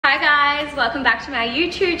guys, welcome back to my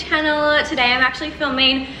YouTube channel. Today I'm actually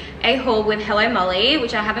filming a haul with Hello Molly,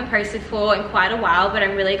 which I haven't posted for in quite a while, but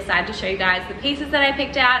I'm really excited to show you guys the pieces that I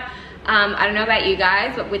picked out. I don't know about you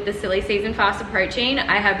guys, but with the silly season fast approaching,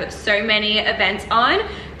 I have so many events on,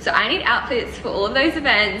 so I need outfits for all of those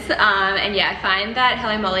events. And yeah, I find that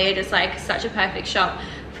Hello Molly are just like such a perfect shop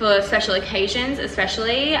for special occasions,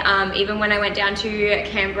 especially even when I went down to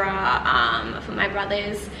Canberra for my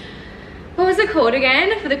brother's, what was it called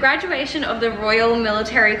again? For the graduation of the Royal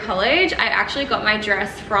Military College. I actually got my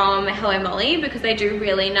dress from Hello Molly because they do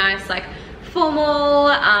really nice like formal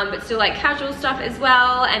but still like casual stuff as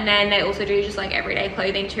well, and then they also do just like everyday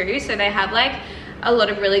clothing too. So they have like a lot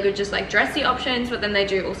of really good just like dressy options, but then they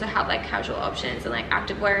do also have like casual options and like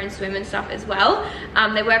activewear and swim and stuff as well.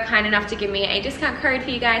 They were kind enough to give me a discount code for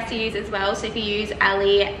you guys to use as well, so if you use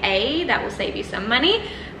ALIA, that will save you some money.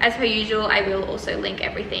 As per usual, I will also link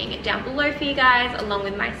everything down below for you guys along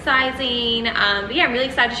with my sizing. But yeah, I'm really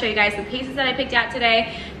excited to show you guys the pieces that I picked out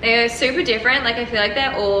today. They're super different, like I feel like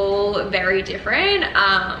they're all very different.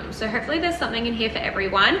 So hopefully there's something in here for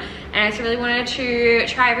everyone. And I just really wanted to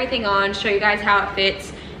try everything on, show you guys how it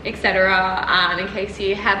fits, etc. In case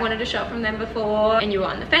you have wanted to shop from them before and you were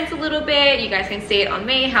on the fence a little bit, you guys can see it on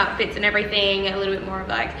me, how it fits and everything, a little bit more of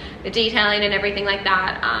like the detailing and everything like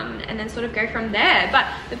that, and then sort of go from there. But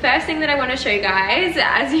the first thing that I want to show you guys,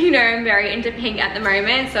 as you know, I'm very into pink at the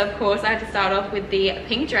moment, so of course I had to start off with the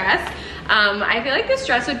pink dress. I feel like this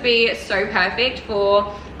dress would be so perfect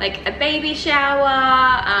for like a baby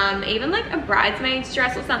shower, even like a bridesmaid's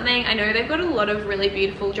dress or something. I know they've got a lot of really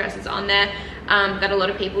beautiful dresses on there that a lot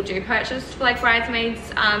of people do purchase for like bridesmaids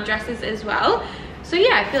dresses as well. So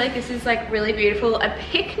yeah, I feel like this is like really beautiful. A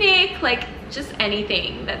picnic, like just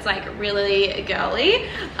anything that's like really girly,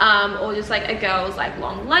 or just like a girl's like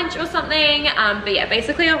long lunch or something. But yeah,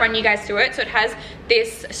 basically I'll run you guys through it. So it has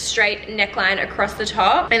this straight neckline across the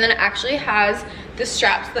top, and then it actually has the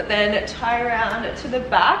straps that then tie around to the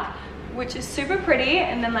back, which is super pretty.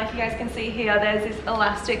 And then like you guys can see here, there's this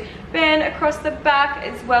elastic band across the back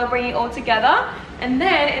as well, bringing it all together. And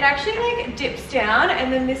then it actually like dips down,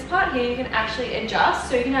 and then this part here you can actually adjust,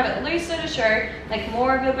 so you can have it looser to show like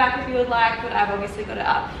more of your back if you would like, but I've obviously got it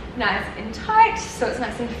up nice and tight so it's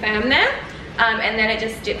nice and firm there. And then it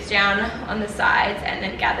just dips down on the sides and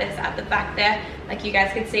then gathers at the back there, like you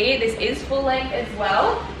guys can see. This is full length as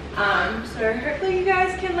well, so hopefully you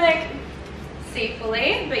guys can like see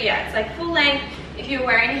fully. But yeah, it's like full length. If you're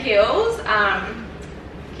wearing heels,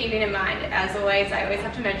 keeping in mind, as always, I always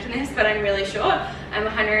have to mention this, but I'm really short. I'm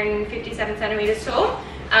 157 centimeters tall,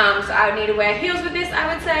 so I would need to wear heels with this,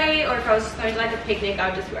 I would say. Or if I was just going to like a picnic, I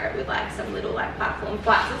would just wear it with like some little like platform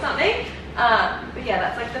flats or something. But yeah,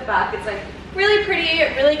 that's like the back. It's like really pretty,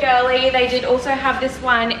 really girly. They did also have this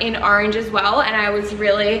one in orange as well, and I was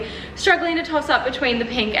really struggling to toss up between the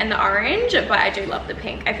pink and the orange, but I do love the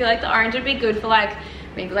pink. I feel like the orange would be good for like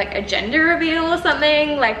maybe like a gender reveal or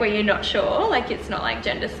something, like where you're not sure, like it's not like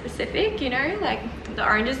gender specific, you know. Like the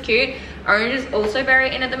orange is cute. Orange is also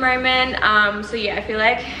very in at the moment, so yeah, I feel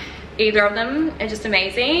like either of them are just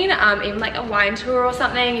amazing. Even like a wine tour or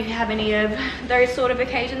something, if you have any of those sort of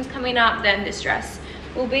occasions coming up, then this dress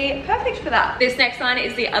will be perfect for that. This next one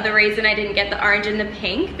is the other reason I didn't get the orange and the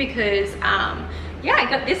pink, because yeah, I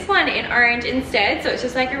got this one in orange instead. So it's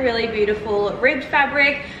just like a really beautiful ribbed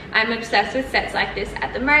fabric. I'm obsessed with sets like this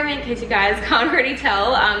at the moment, in case you guys can't already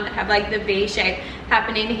tell, that have like the V shape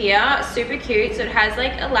happening here. Super cute. So it has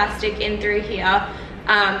like elastic in through here,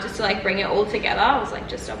 just to like bring it all together. I was like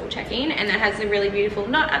just double checking. And it has a really beautiful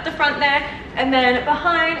knot at the front there. And then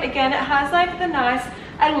behind, again, it has like the nice,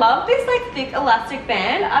 I love this like thick elastic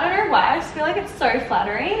band. I don't know why, I just feel like it's so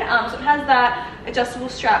flattering. So it has that adjustable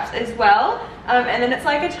straps as well. And then it's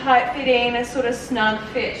like a tight fitting, a sort of snug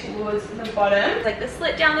fit towards the bottom. Like the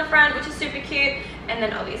slit down the front, which is super cute. And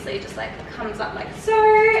then obviously just like comes up like so,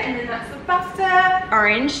 and then that's the buster.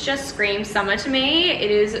 Orange just screams summer to me. It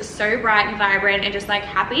is so bright and vibrant and just like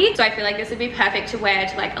happy. So I feel like this would be perfect to wear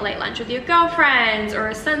to like a late lunch with your girlfriends, or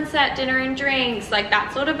a sunset dinner and drinks, like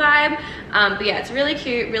that sort of vibe. But yeah, it's really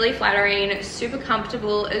cute, really flattering, super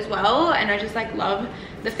comfortable as well. And I just like love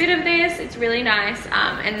the fit of this. It's really nice.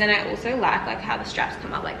 And then I also like how the straps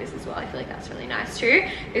come up like this as well. I feel like that's really nice too.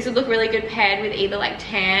 This would look really good paired with either like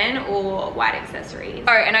tan or white accessories.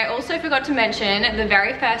 Oh, and I also forgot to mention, the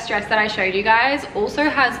very first dress that I showed you guys also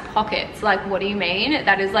has pockets. Like, what do you mean?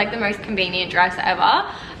 That is like the most convenient dress ever.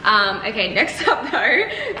 Okay, next up though,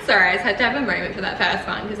 sorry, I just had to have a moment for that first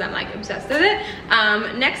one because I'm like obsessed with it.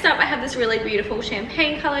 Next up, I have this really beautiful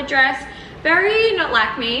champagne colored dress. very not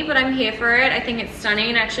like me, but I'm here for it. I think it's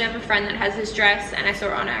stunning. I actually have a friend that has this dress and I saw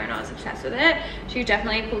it on her and I was obsessed with it. She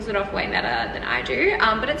definitely pulls it off way better than I do,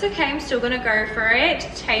 but it's okay. I'm still gonna go for it,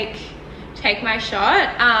 take my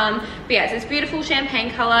shot. But yeah, it's this beautiful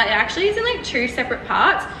champagne color. It actually is in like 2 separate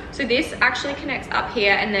parts. So this actually connects up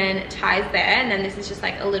here and then ties there, and then this is just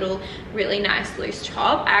like a little really nice loose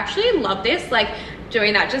top. I actually love this. Like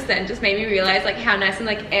doing that just then just made me realize like how nice and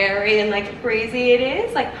like airy and like breezy it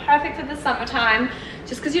is. Like perfect for the summertime,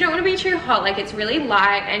 just because you don't want to be too hot. Like it's really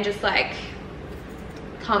light and just like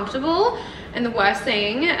comfortable. And the worst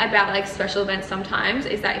thing about like special events sometimes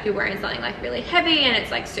is that if you're wearing something like really heavy and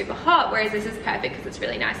it's like super hot, whereas this is perfect because it's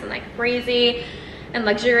really nice and like breezy and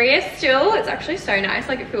luxurious still. It's actually so nice.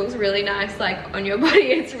 Like it feels really nice like on your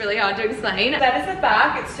body. It's really hard to explain. That is the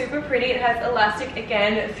back. It's super pretty. It has elastic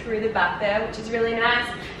again through the back there, which is really nice.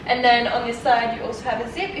 And then on this side you also have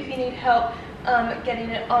a zip if you need help getting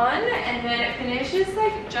it on, and then it finishes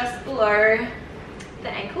like just below the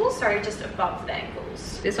ankles, sorry, just above the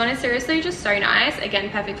ankles. This one is seriously just so nice. Again,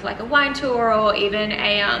 perfect for like a wine tour or even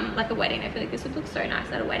a like a wedding. I feel like this would look so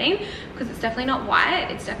nice at a wedding because it's definitely not white.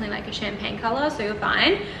 It's definitely like a champagne color, so you're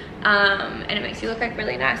fine. And it makes you look like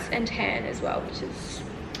really nice and tan as well, which is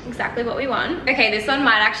exactly what we want. Okay, this one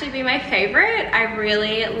might actually be my favorite. I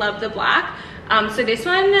really love the black. So this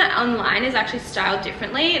one online is actually styled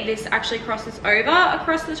differently. This actually crosses over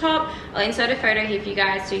across the top. I'll insert a photo here for you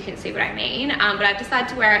guys so you can see what I mean. But I've decided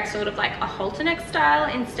to wear it sort of like a halter neck style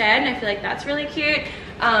instead, and I feel like that's really cute.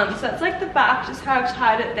 So that's like the back, just how I've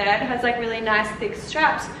tied it there. It has like really nice thick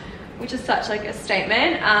straps, which is such like a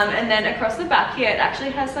statement. And then across the back here, it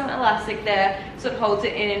actually has some elastic there, so it holds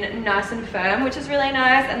it in nice and firm, which is really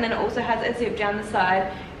nice. And then it also has a zip down the side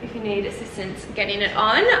if you need assistance getting it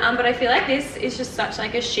on. But I feel like this is just such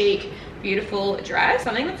like a chic, beautiful dress,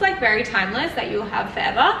 something that's like very timeless that you'll have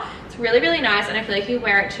forever. It's really, really nice, and I feel like you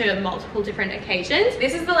wear it to multiple different occasions.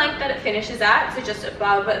 This is the length that it finishes at, so just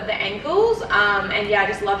above the ankles. And yeah, I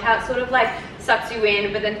just love how it sort of like sucks you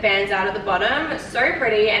in but then fans out at the bottom. So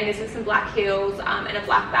pretty. And this is some black heels and a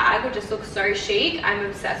black bag, which just looks so chic. I'm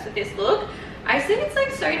obsessed with this look. I just think it's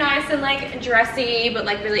like so nice and like dressy, but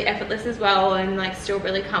like really effortless as well, and like still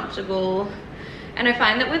really comfortable. And I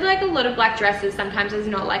find that with like a lot of black dresses, sometimes there's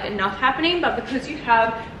not like enough happening, but because you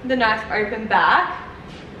have the nice open back,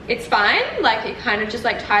 it's fine. Like it kind of just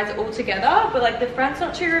like ties it all together, but like the front's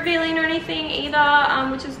not too revealing or anything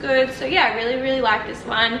either, which is good. So yeah, I really, really like this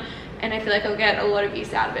one. And I feel like I'll get a lot of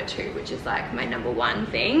use out of it too, which is like my #1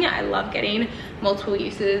 thing. I love getting multiple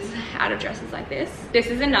uses out of dresses like this. This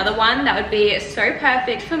is another one that would be so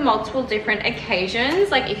perfect for multiple different occasions.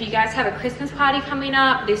 Like if you guys have a Christmas party coming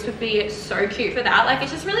up, this would be so cute for that. Like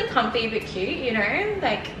it's just really comfy but cute, you know,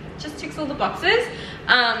 like just ticks all the boxes.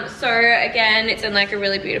 So again, it's in like a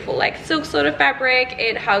really beautiful like silk sort of fabric.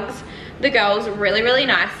 It hugs the girls really, really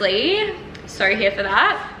nicely. So here for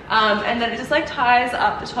that. And then it just like ties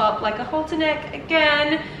up the top like a halter neck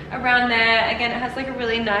again around there. Again, it has like a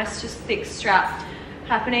really nice just thick strap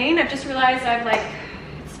happening. I've just realized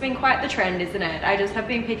it's been quite the trend, isn't it? I just have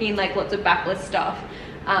been picking like lots of backless stuff.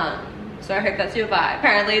 So I hope that's your vibe.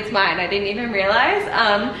 Apparently it's mine, I didn't even realize.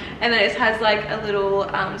 And then it has like a little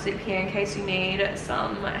zip here in case you need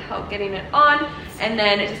some help getting it on. And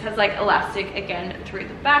then it just has like elastic again through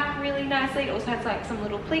the back really nicely. It also has like some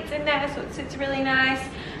little pleats in there, so it sits really nice.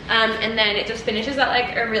 And then it just finishes at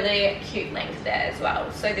like a really cute length there as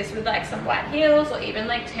well. So this with like some white heels or even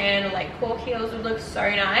like tan or like cork heels would look so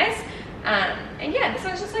nice. And yeah, this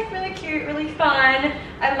one's just like really cute, really fun.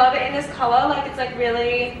 I love it in this color. Like it's like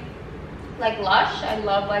really like lush. I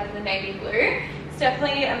love like the navy blue. It's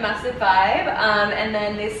definitely a massive vibe. And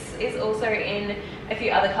then this is also in a few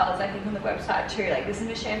other colors I think on the website too. Like this in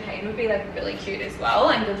the champagne would be like really cute as well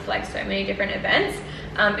and good for like so many different events.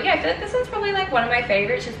 But yeah, I feel like this one's probably like one of my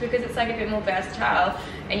favorites just because it's like a bit more versatile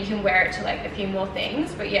and you can wear it to like a few more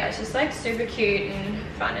things. But yeah, it's just like super cute and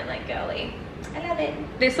fun and like girly. I love it.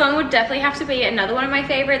 This one would definitely have to be another one of my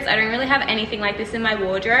favorites. I don't really have anything like this in my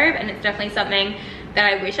wardrobe, and it's definitely something that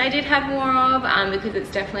I wish I did have more of, because it's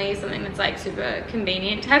definitely something that's like super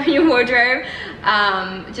convenient to have in your wardrobe,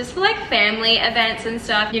 just for like family events and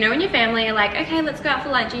stuff. You know, when your family are like, okay, let's go out for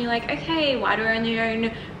lunch, and you're like, okay, why do I only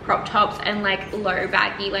own crop tops and like low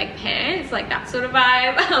baggy like pants, like that sort of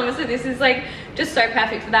vibe. So this is like just so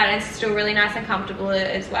perfect for that, and it's still really nice and comfortable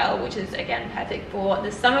as well, which is again perfect for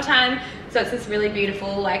the summertime. So it's this really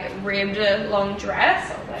beautiful like ribbed long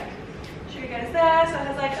dress. I'll like show you guys there. So it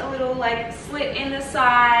has like a little like slit in the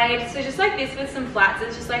side, so just like this with some flats,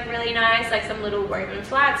 it's just like really nice, like some little woven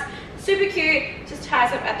flats. super cute, just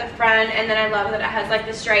ties up at the front, and then I love that it has like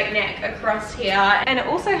the straight neck across here, and it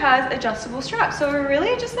also has adjustable straps, so it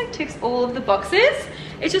really just like ticks all of the boxes.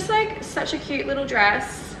 It's just like such a cute little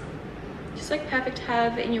dress, just like perfect to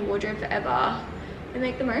have in your wardrobe forever and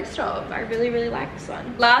make the most of. I really like this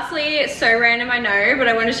one. Lastly, it's so random, I know, but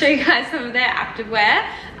I want to show you guys some of their activewear.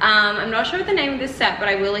 I'm not sure what the name of this set, but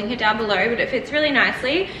I will link it down below, but it fits really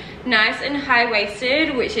nicely. Nice and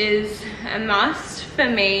high-waisted, which is a must for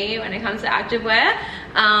me when it comes to activewear.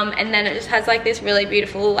 And then it just has like this really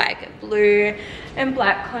beautiful like blue and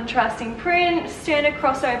black contrasting print, standard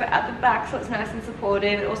crossover at the back, so it's nice and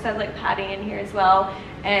supportive. It also has like padding in here as well,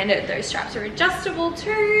 and those straps are adjustable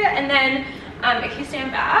too. And then if you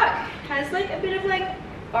stand back, it has like a bit of like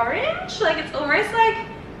orange, like it's almost like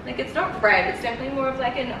it's not red, it's definitely more of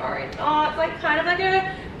like an orange. Oh, it's like kind of like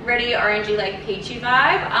a reddy orangey like peachy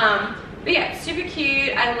vibe. But yeah, it's super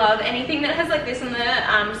cute. I love anything that has like this on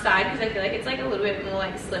the side, because I feel like it's like a little bit more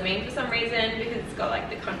like slimming for some reason, because it's got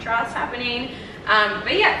like the contrast happening.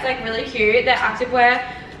 But yeah, it's like really cute. The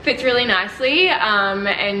activewear fits really nicely,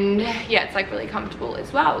 and yeah, it's like really comfortable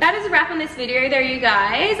as well. That is a wrap on this video though, you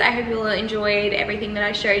guys. I hope you all enjoyed everything that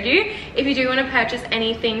I showed you. If you do want to purchase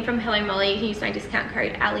anything from Hello Molly, you can use my discount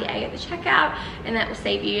code ALIA at the checkout, and that will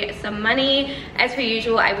save you some money. As per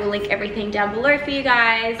usual, I will link everything down below for you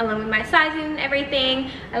guys, along with my sizing and everything.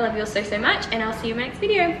 I love you all so much, and I'll see you in my next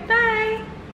video. Bye.